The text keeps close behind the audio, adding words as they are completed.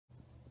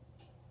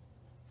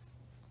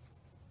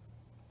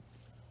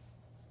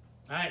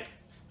Hi,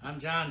 I'm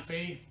John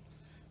Fee.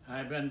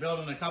 I've been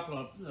building a couple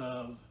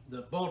of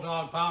the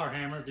Bulldog power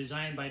hammers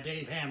designed by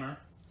Dave Hammer.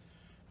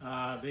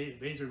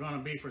 These are going to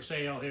be for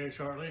sale here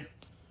shortly.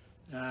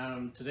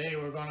 Today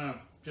we're going to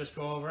just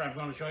go over, I'm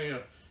going to show you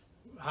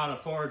how to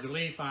forge a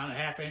leaf on a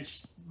 1/2-inch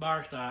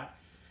bar stock.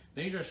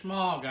 These are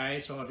small,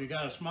 guys, so if you've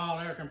got a small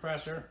air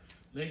compressor,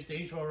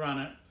 these will run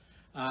it.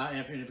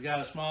 If you've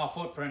got a small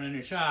footprint in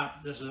your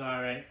shop, this is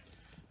alright.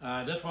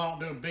 This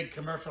won't do big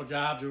commercial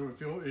jobs. If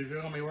you're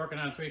going to be working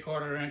on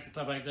 3/4 inch and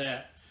stuff like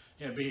that,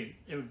 it would be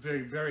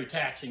very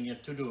taxing you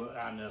to do it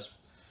on this.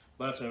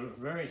 But it's a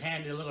very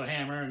handy little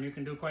hammer, and you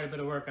can do quite a bit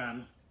of work on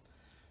it.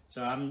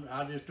 So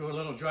I'll just do a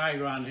little dry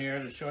run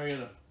here to show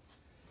you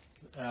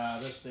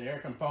the air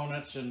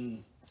components,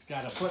 and it's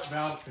got a foot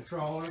valve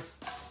controller.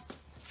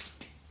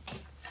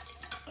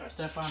 I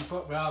step on the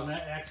foot valve and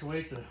that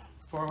actuates the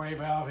 4-way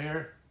valve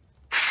here.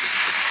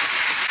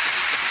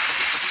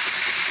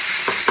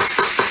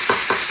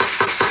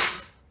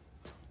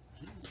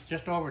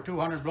 Just over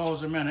 200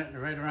 blows a minute,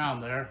 right around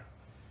there.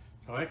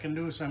 So it can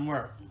do some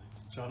work.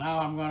 So now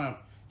I'm going to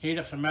heat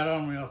up some metal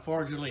and we'll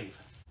forge a leaf.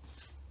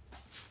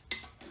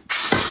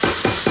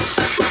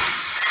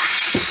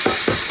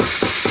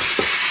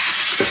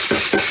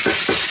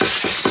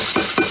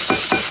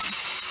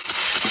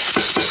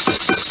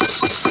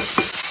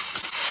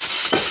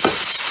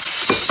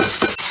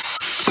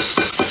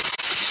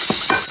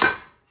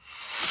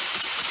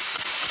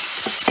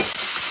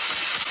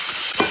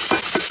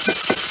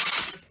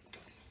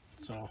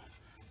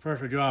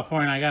 First we draw a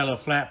point. I got a little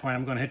flat point.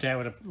 I'm going to hit that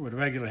with a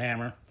regular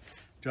hammer.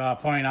 Draw a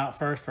point out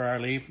first for our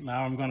leaf.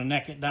 Now I'm going to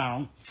neck it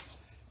down.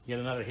 Get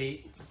another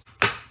heat.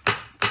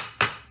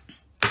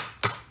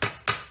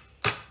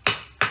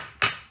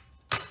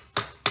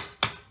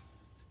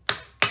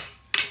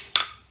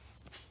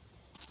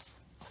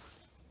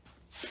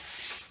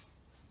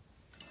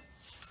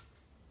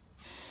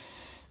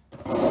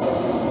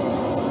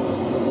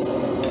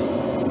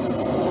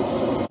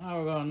 Now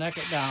we're going to neck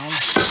it down.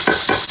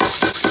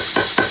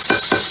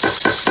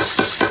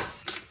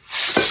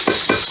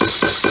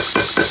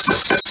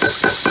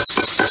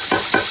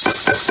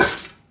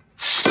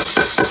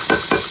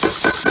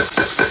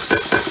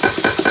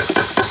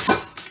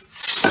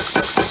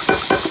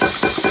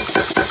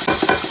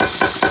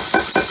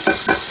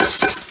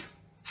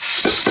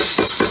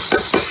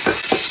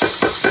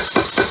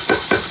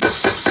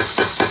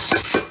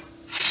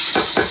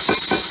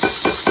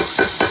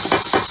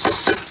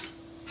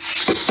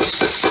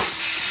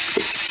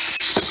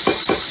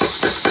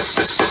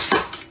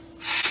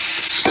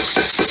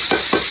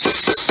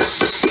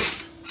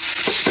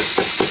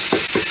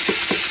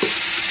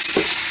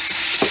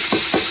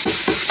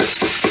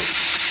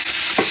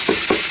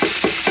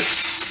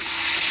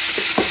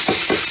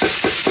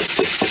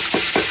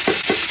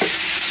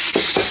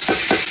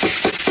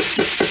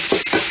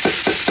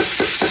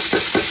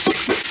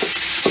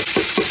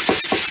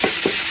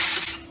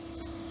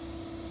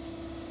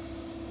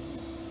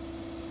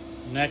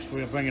 Next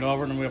we'll bring it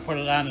over and we'll put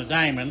it on the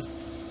diamond.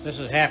 This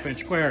is 1/2-inch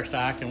square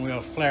stock, and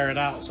we'll flare it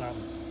out some.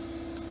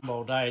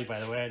 Combo dies, by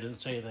the way, I didn't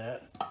say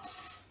that.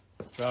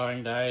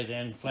 Drawing dies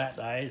and flat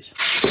dies.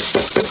 If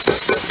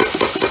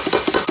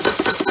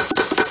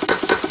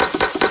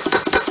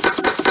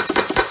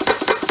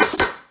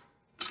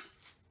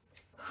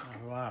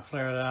we want to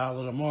flare it out a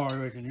little more,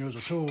 we can use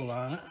a tool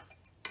on it.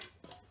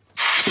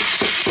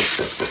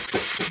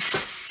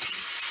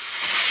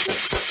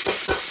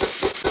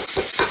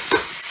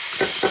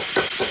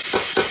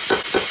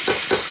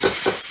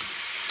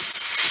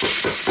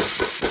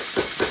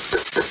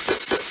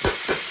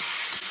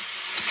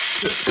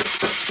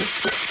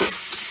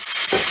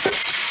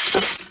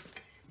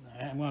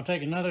 I'm going to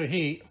take another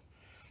heat,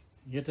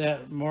 get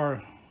that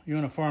more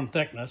uniform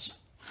thickness.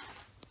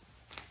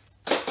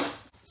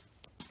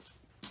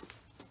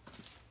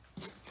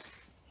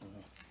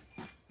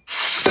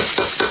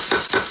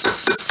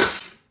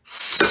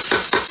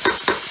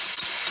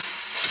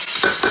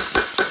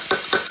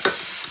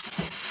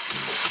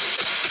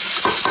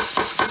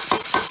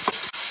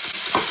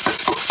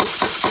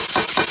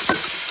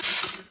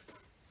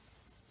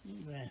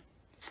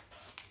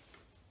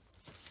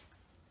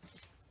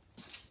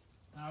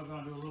 Now we're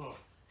going to do a little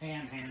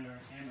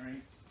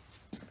hammering.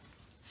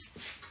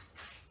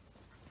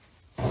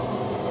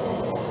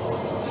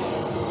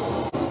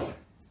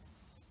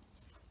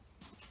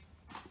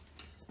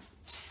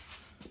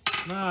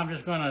 Now I'm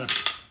just going to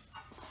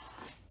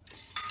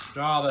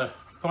draw the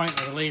point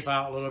of the leaf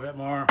out a little bit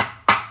more.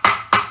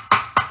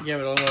 Give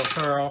it a little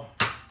curl.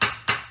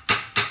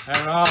 I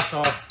would also,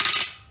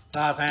 a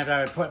lot of times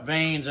I would put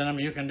veins in them.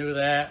 You can do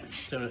that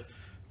so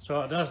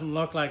it doesn't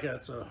look like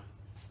it's a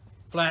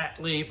flat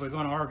leaf. We're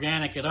going to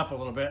organic it up a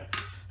little bit.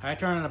 I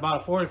turn it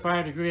about a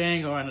 45-degree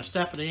angle on the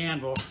step of the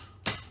anvil.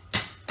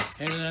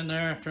 Hit it in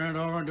there, turn it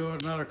over and do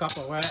another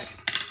couple of whacks.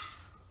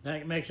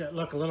 That makes it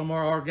look a little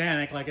more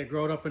organic, like it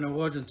growed up in the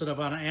woods instead of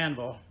on an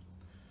anvil.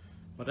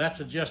 But that's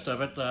the gist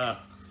of it.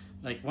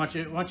 Like once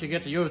you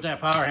get to use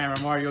that power hammer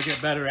more, you'll get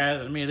better at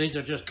it than me. These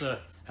are just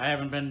I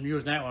haven't been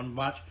using that one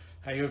much.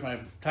 I use my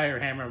tire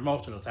hammer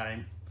most of the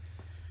time.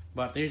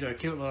 But these are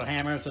cute little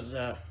hammers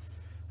that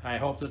I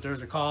hope that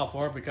there's a call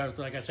for, because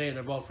like I say,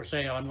 they're both for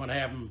sale. I'm going to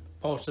have them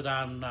posted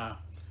on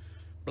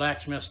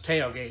Blacksmith's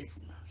Tailgate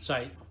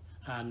site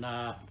on,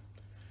 I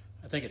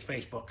think it's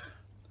Facebook.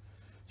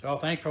 So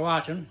thanks for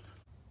watching.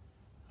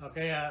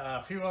 Okay,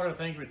 a few other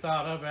things we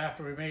thought of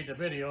after we made the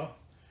video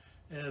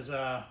is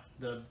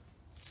the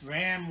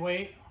ram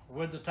weight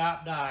with the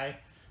top die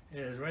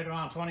is right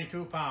around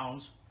 22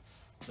 pounds.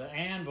 The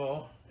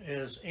anvil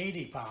is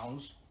 80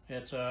 pounds.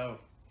 It's a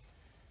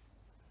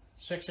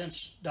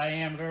 6-inch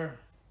diameter,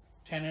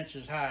 10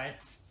 inches high.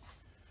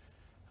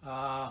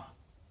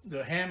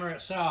 The hammer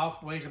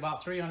itself weighs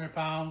about 300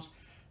 pounds.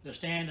 The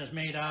stand is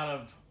made out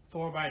of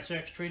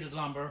 4x6 treated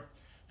lumber.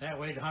 That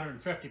weighs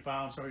 150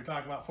 pounds, so we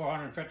talk about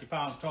 450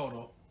 pounds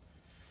total.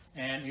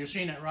 And you've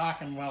seen it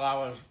rocking while I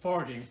was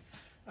forging.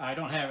 I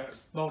don't have it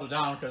bolted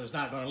down because it's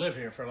not going to live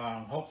here for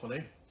long,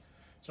 hopefully.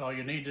 So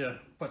you need to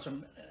put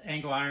some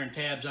angle iron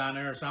tabs on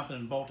there or something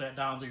and bolt that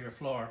down to your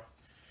floor.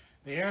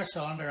 The air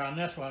cylinder on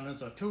this one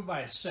is a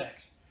 2x6.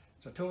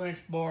 It's a 2-inch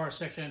bore,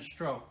 6-inch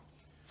stroke.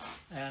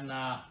 And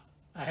I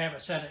have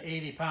it set at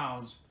 80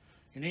 pounds.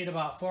 You need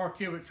about 4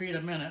 cubic feet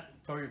a minute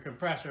for your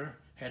compressor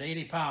at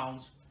 80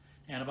 pounds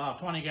and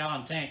about a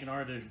 20-gallon tank in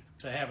order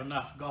to have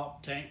enough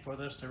gulp tank for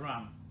this to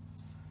run.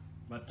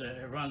 But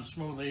it runs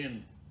smoothly,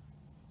 and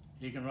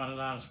you can run it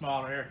on a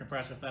smaller air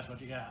compressor if that's what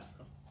you got.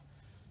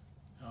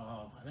 So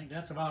I think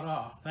that's about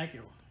all. Thank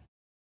you.